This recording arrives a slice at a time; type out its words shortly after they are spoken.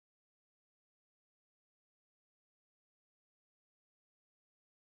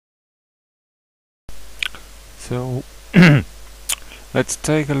So let's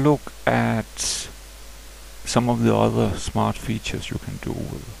take a look at some of the other smart features you can do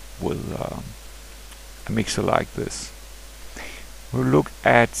with a mixer like this. We'll look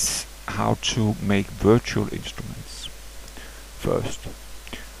at how to make virtual instruments first.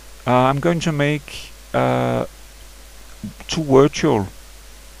 I'm going to make two virtual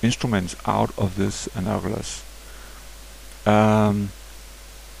instruments out of this analogous,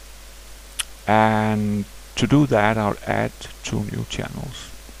 and to do that I'll add two new channels,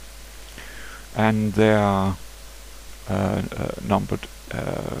 and they are numbered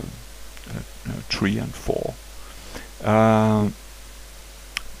 3 and 4.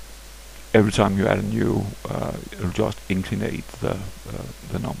 Every time you add a new, it'll just inclinate the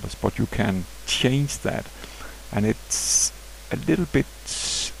numbers, but you can change that, and it's a little bit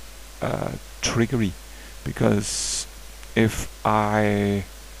trickery, because if I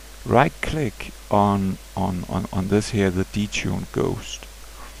right click on this here, the detune ghost,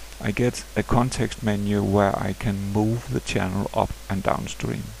 I get a context menu where I can move the channel up and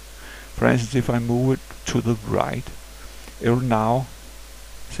downstream. For instance, if I move it to the right, it will now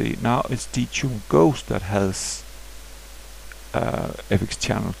see, now it's detune ghost that has FX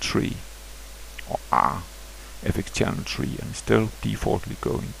channel 3 or R FX channel 3, and still defaultly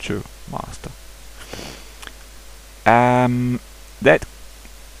going to master. That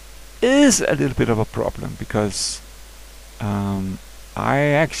is a little bit of a problem, because I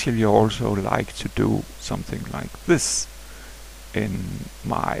actually also like to do something like this in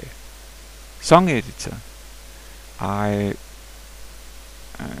my song editor. Can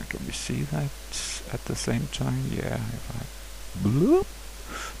we see that at the same time? Yeah, if I bloop,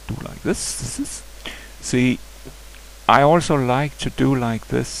 do like this. See, I also like to do like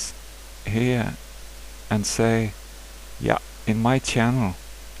this here and say, yeah, in my channel,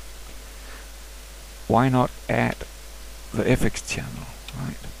 why not add the FX channel,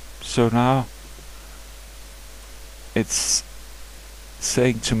 right? So now it's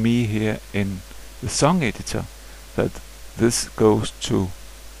saying to me here in the song editor that this goes to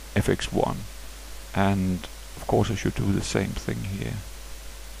FX1, and of course I should do the same thing here.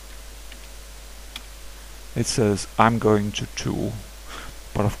 It says I'm going to 2,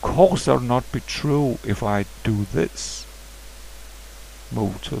 but of course that will not be true if I do this,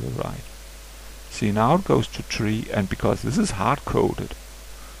 move to the right. See, now it goes to 3, and because this is hard-coded,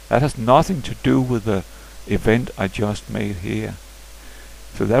 that has nothing to do with the event I just made here.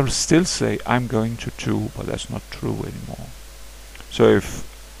 So that will still say I'm going to 2, but that's not true anymore. So if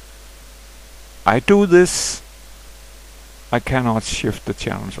I do this, I cannot shift the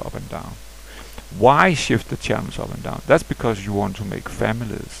channels up and down. Why shift the channels up and down? That's because you want to make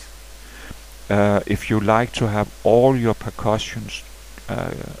families. If you like to have all your percussions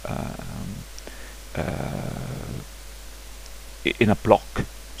in a block,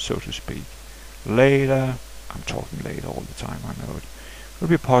 so to speak. Later, I'm talking later all the time, I know it will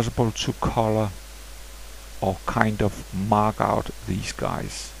be possible to color or kind of mark out these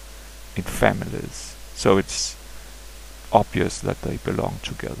guys in families, so it's obvious that they belong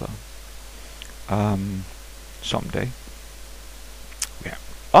together. Someday we have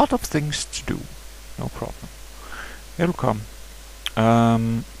a lot of things to do, no problem, it'll come.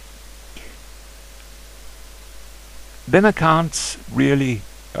 Then I can't really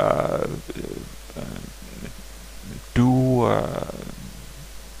do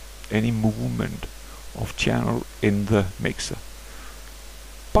any movement of channel in the mixer,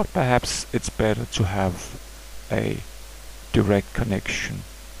 but perhaps it's better to have a direct connection,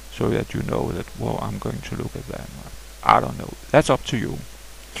 so that you know that, well, I'm going to look at that. I don't know, that's up to you.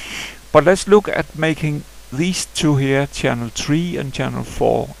 But let's look at making these two here, channel 3 and channel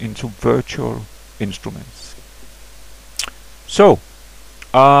 4, into virtual instruments. So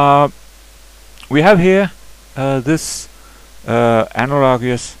we have here this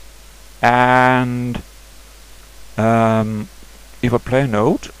analogous, and if I play a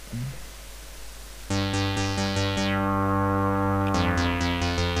note,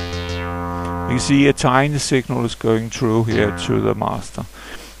 you see a tiny signal is going through here to the master.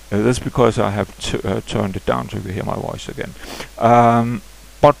 That's because I have turned it down so you can hear my voice again.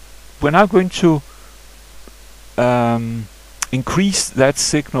 But we're now going to increase that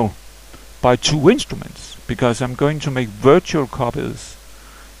signal by 2 instruments, because I'm going to make virtual copies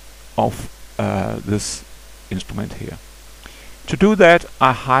of this instrument here. To do that,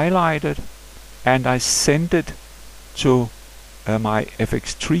 I highlight it and I send it to my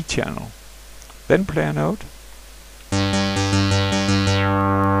FX3 channel. Then play a note.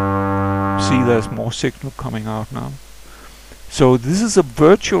 See, there's more signal coming out now. So this is a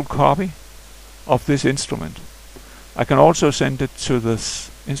virtual copy of this instrument. I can also send it to this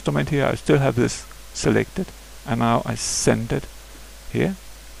instrument here. I still have this selected, and now I send it here.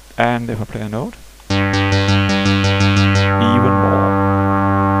 And if I play a note, even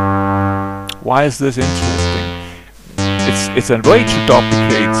more. Why is this interesting? It's a way to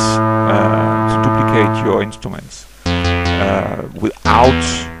duplicate your instruments without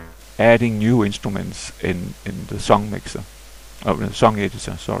adding new instruments in the song mixer, the song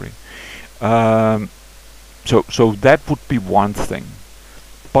editor. Sorry. So that would be one thing,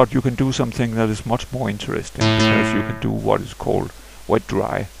 but you can do something that is much more interesting, because you can do what is called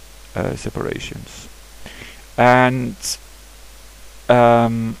wetDry separations, and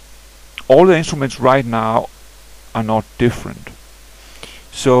all the instruments right now are not different.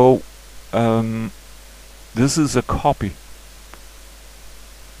 So this is a copy.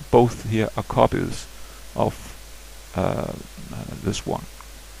 Both here are copies of this one,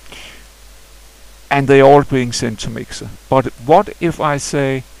 and they are all being sent to mixer. But what if I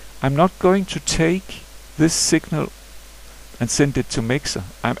say I'm not going to take this signal and send it to mixer?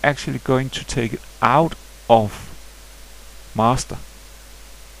 I'm actually going to take it out of master.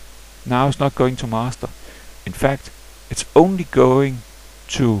 Now it's not going to master. In fact, it's only going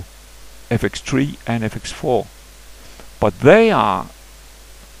to FX3 and FX4, but they are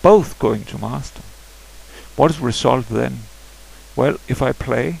both going to master. What is the result then? Well, if I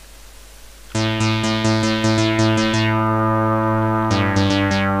play,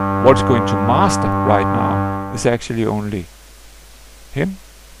 what's going to master right now is actually only him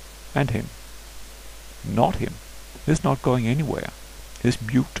and him, not him. He's not going anywhere. He's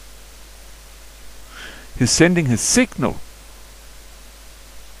mute. He's sending his signal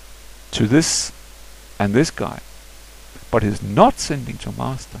to this and this guy, but he's not sending to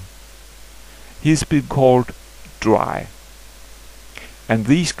master. He's been called dry, and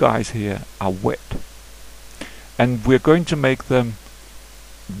these guys here are wet, and we're going to make them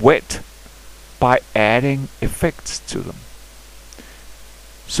wet by adding effects to them,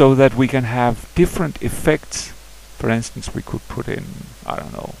 so that we can have different effects. For instance, we could put in, I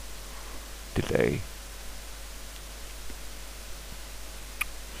don't know, delay.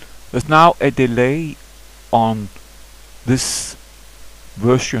 There's now a delay on this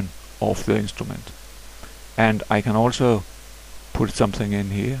version of the instrument, and I can also put something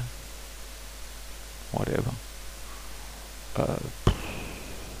in here, whatever.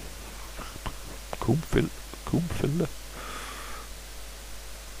 Kumfilter.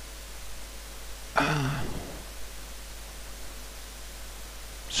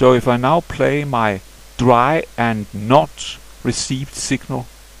 So if I now play my dry and not received signal,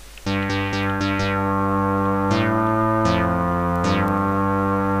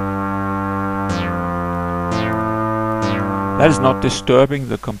 that is not disturbing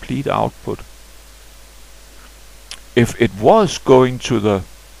the complete output. If it was going to the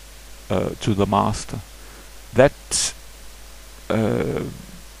master, that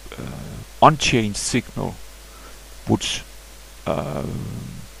unchanged signal would,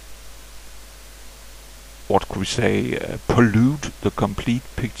 what could we say, pollute the complete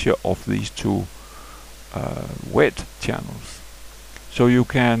picture of these two wet channels. So you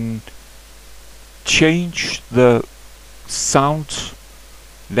can change the sound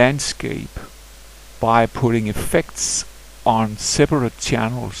landscape by putting effects on separate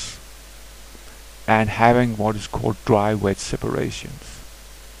channels and having what is called dry-wet separations.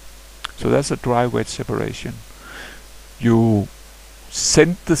 So that's a dry-wet separation. You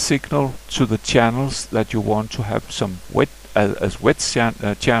send the signal to the channels that you want to have some wet as wet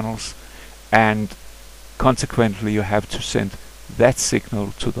channels, and consequently you have to send that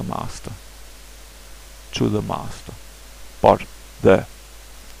signal to the master. But the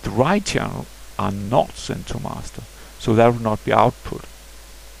dry channel are not sent to master, so that will not be output.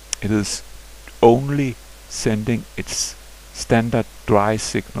 It is only sending its standard dry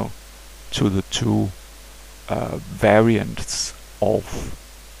signal to the two variants of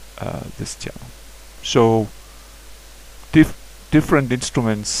this channel. So different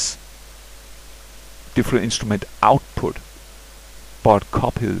instruments, different instrument output, but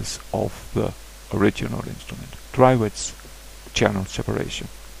copies of the original instrument. Dry-wet channel separation.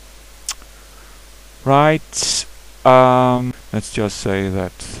 Right. Let's just say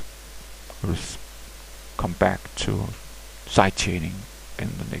that we'll come back to side chaining in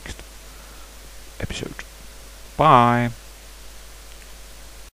the next episode. Bye.